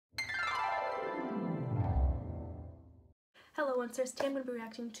Hello Oncers, today I'm going to be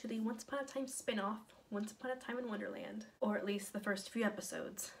reacting to the Once Upon a Time spin-off, Once Upon a Time in Wonderland, or at least the first few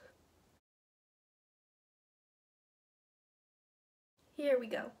episodes. Here we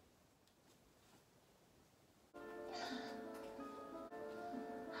go.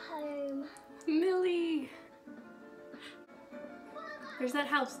 Home. Millie! There's that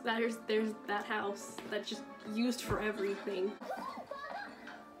house, there's that house that's just used for everything.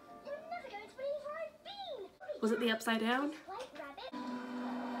 Was it the Upside Down?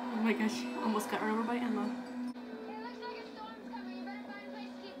 Oh my gosh, almost got run over by Emma.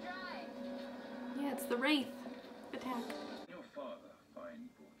 Yeah, it's the Wraith attack. Your father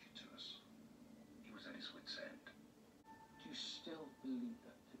finally brought you to us. He was at his wit's end. Do you still believe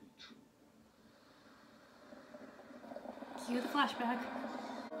that to be true? Cue the flashback.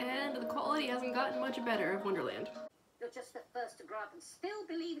 And the quality hasn't gotten much better of Wonderland. You're just the first to grow up and still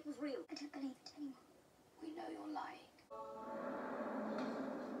believe it was real. I don't believe it anymore. We know you're lying.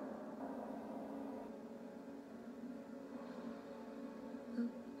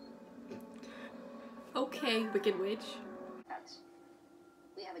 Okay, Wicked Witch. Alice,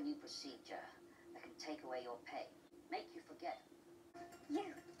 we have a new procedure that can take away your pain, make you forget.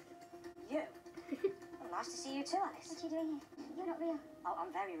 You. Well, nice to see you too, Alice. What are you doing here? You're not real. Oh,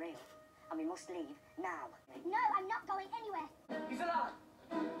 I'm very real, and we must leave now. No, I'm not going anywhere. He's alive!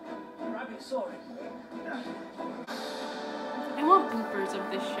 Rabbit saw him. I want bloopers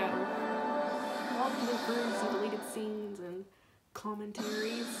of this show. I want bloopers and deleted scenes and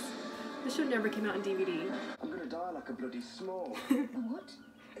commentaries. This show never came out on DVD. I'm gonna die like a bloody small. What?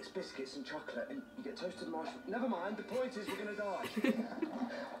 It's biscuits and chocolate, and you get toasted marshmallow. Never mind, the point is we're gonna die. You heard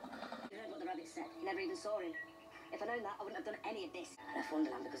what the rabbit said. You never even saw him. If I'd known that, I wouldn't have done any of this. I left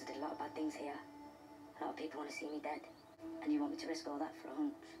Wonderland because I did a lot of bad things here. A lot of people want to see me dead. And you want me to risk all that for a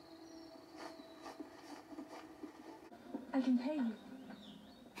hunch? I can pay you.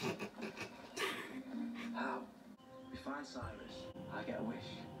 How? We find Cyrus. I get a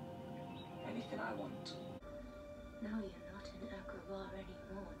wish. Anything I want. Now you're not in Agrabah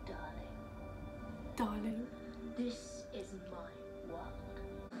anymore, darling. Darling. This is my world.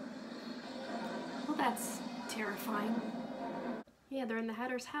 Well, that's terrifying. Yeah, they're in the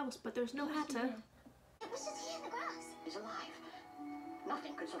Hatter's house, but there's no Hatter. It was just here in the grass. He's alive.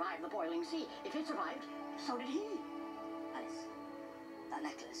 Nothing could survive the boiling sea. If it survived, so did he. Alice, that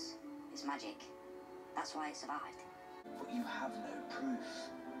necklace is magic. That's why it survived. But you have no proof.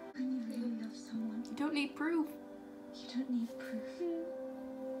 When you really love someone, You don't need proof. you don't need proof.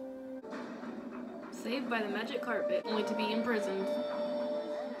 Saved by the magic carpet, only to be imprisoned.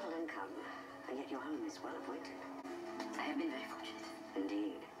 Little income, and yet your home is well appointed. I have been very fortunate.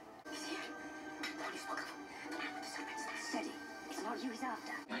 Indeed. He's here. What is welcome? The man with the serpents. Steady. It's not you he's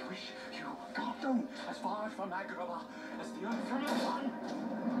after. I wish you got them as far from Agrabah as the earth from the sun.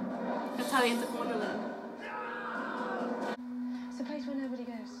 That's how they end up in Wonderland. It's a place where nobody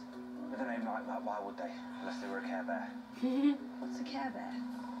goes. With a name like that, why would they? Unless they were a Care Bear. What's a Care Bear?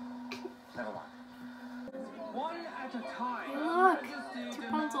 Never mind. One at a time. Look! It's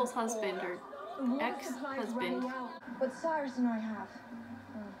Rapunzel's husband, or ex-husband. What Cyrus and I have.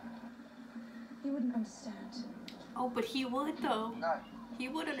 You wouldn't understand. Oh, but he would, though. No. He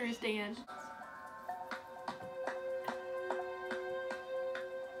would understand.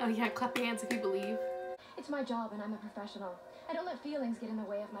 Oh yeah, clap your hands if you believe. It's my job and I'm a professional. I don't let feelings get in the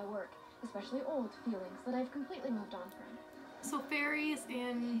way of my work, especially old feelings that I've completely moved on from. So fairies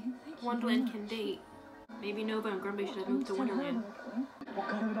in Wonderland can date. Maybe Nova and Grumpy should have moved to Wonderland. What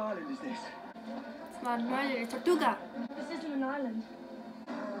kind of an island is this? It's not an island, it's Tortuga. This isn't an island.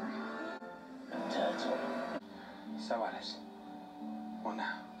 Turtle. So, Alice, what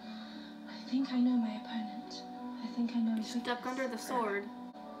now? I think I know my opponent. I think I know his Stuck under the sword.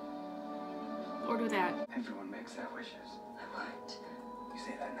 Or do that. Everyone makes their wishes. Right. You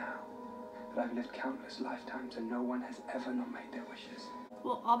say that now. But I've lived countless lifetimes and no one has ever not made their wishes.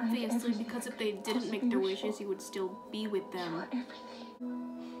 Well, obviously, because if they didn't make their wishes, you would still be with them.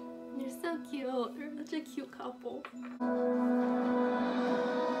 They're so cute. They're such a cute couple. I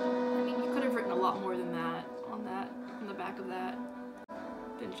mean, you could have written a lot more than that on the back of that,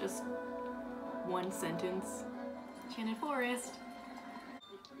 than just one sentence. Shannon Forrest.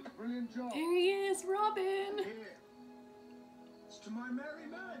 Brilliant job. There he is, Robin. Here. It's to my merry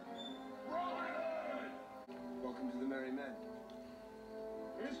men. Robin! Welcome to the Merry Men.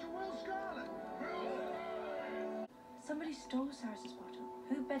 Mr. Will Scarlet. Somebody stole Cyrus's bottle.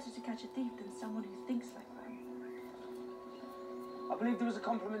 Who better to catch a thief than someone who thinks like one? I believe there was a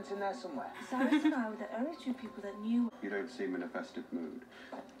compliment in there somewhere. Cyrus and I were the only two people that knew. You don't seem in a festive mood.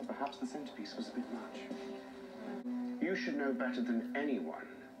 Perhaps the centerpiece was a bit much. You You should know better than anyone.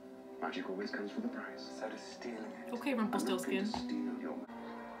 Magic always comes with a price. So does stealing it. Okay, Rumpelstiltskin. Steal your...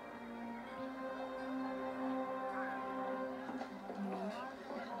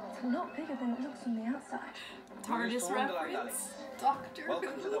 It's a lot bigger than it looks on the outside. TARDIS reference. Doctor Who.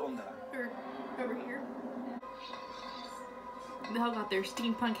 Or over here. They all got their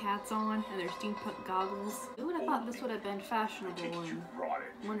steampunk hats on and their steampunk goggles. Who would have thought this would have been fashionable in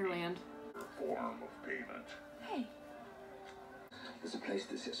Wonderland? Form of payment. Hey, There's a place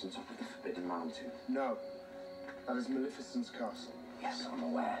that sits on top of the Forbidden Mountain. No. That is Maleficent's castle. Yes, I'm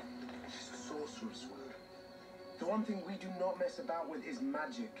aware. It's a sorcerer's word. The one thing we do not mess about with is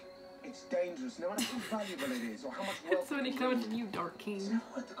magic. It's dangerous, no matter how valuable it is or how much wealth. So when it comes to you, Dark It's King. never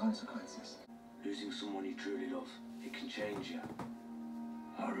worth the consequences. Losing someone you truly love, it can change you.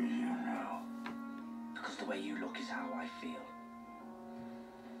 How do you know? Because the way you look is how I feel.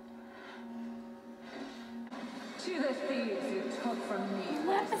 To the thieves you took from me.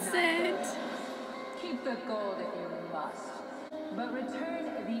 Maleficent! Keep the gold if you must, but return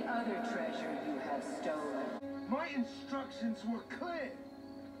the other treasure you have stolen. My instructions were clear.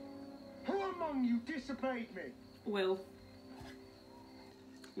 Who among you disobeyed me? Will.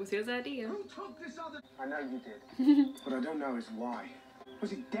 Was his idea. Who took this other... I know you did. What I don't know is why.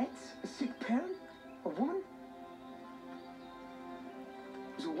 Was it debts? A sick parent? A woman?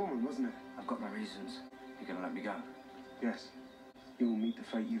 It was a woman, wasn't it? I've got my reasons. You're gonna let me go? Yes. You will meet the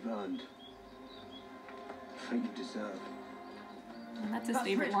fate you've earned. The fate you deserve. And that's his That's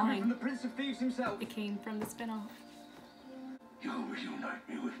favorite straight coming line. from the Prince of Thieves himself. It came from the spin-off. You'll reunite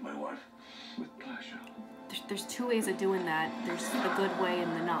me with my wife. With pleasure. There's two ways of doing that. There's the good way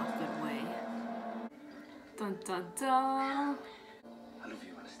and the not good way. Dun dun dun. I love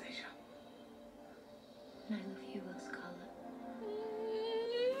you, Anastasia. And I love you, Will Scarlet.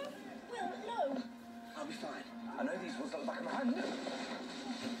 Will, no. I'll be fine. I know these ones like the back of my hand.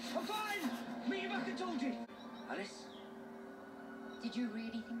 I'm fine! Meet you back at Georgie. Alice? Did you really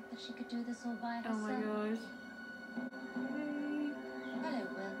think that she could do this all by Oh my gosh. Hello,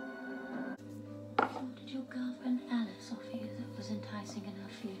 Will. What did your girlfriend Alice offer you that was enticing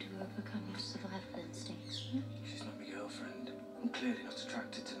enough for you to overcome your survival instincts? She's not my girlfriend. I'm clearly not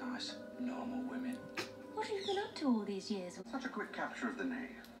attracted to nice, normal women. What have you been up to all these years? Such a quick capture of the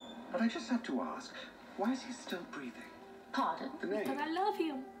knave. But I just have to ask, why is he still breathing? Pardon? The knave. Because I love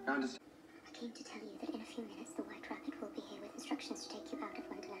you. I understand. I came to tell you that in a few minutes the White Rabbit will be here with instructions to take you out of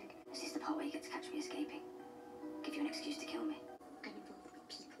Wonderland. Is this the part where you get to catch me escaping? Give you an excuse to kill me? I'm involved with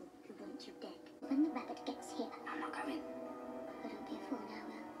people who want you dead. When the rabbit gets here, I'm not going. I don't be a fool now,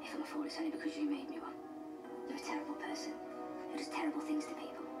 Will. If I'm a fool, it's only because you made me one. You're a terrible person who does terrible things to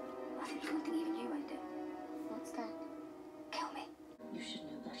people. I think there's one thing even you won't do. What's that? Kill me. You should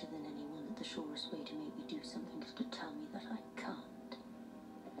know better than anyone that the surest way to make me do something is to tell me that I can't.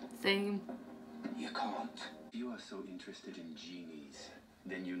 Same. You can't. If you are so interested in genies,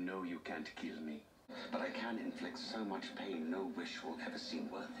 then you know you can't kill me. But I can inflict so much pain no wish will ever seem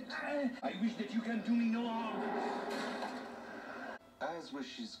worth it. I wish that you can do me no harm. As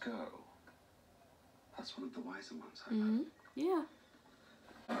wishes go. That's one of the wiser ones I've heard. Yeah.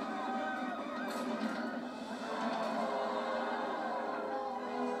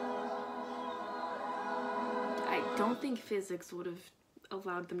 I don't think physics would have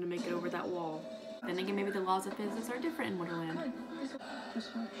allowed them to make it over that wall. Then again, maybe the laws of physics are different in Wonderland.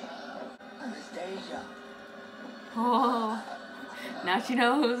 Anastasia. Oh, now she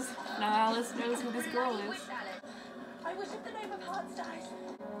knows. Now Alice knows who this girl is. I wish if the name of Hearts dies,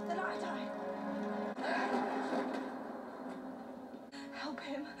 then I die. Help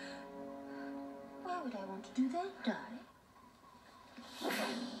him. Why would I want to do that, die?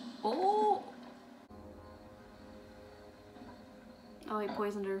 Oh! Oh, he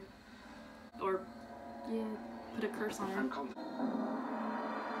poisoned her. Or, yeah, put a curse on her.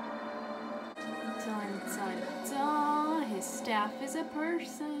 Dun, dun, dun. His staff is a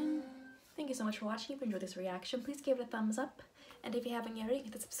person. Thank you so much for watching. If you enjoyed this reaction, please give it a thumbs up. And if you haven't yet already,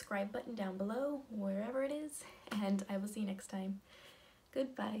 hit the subscribe button down below, wherever it is. And I will see you next time.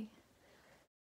 Goodbye.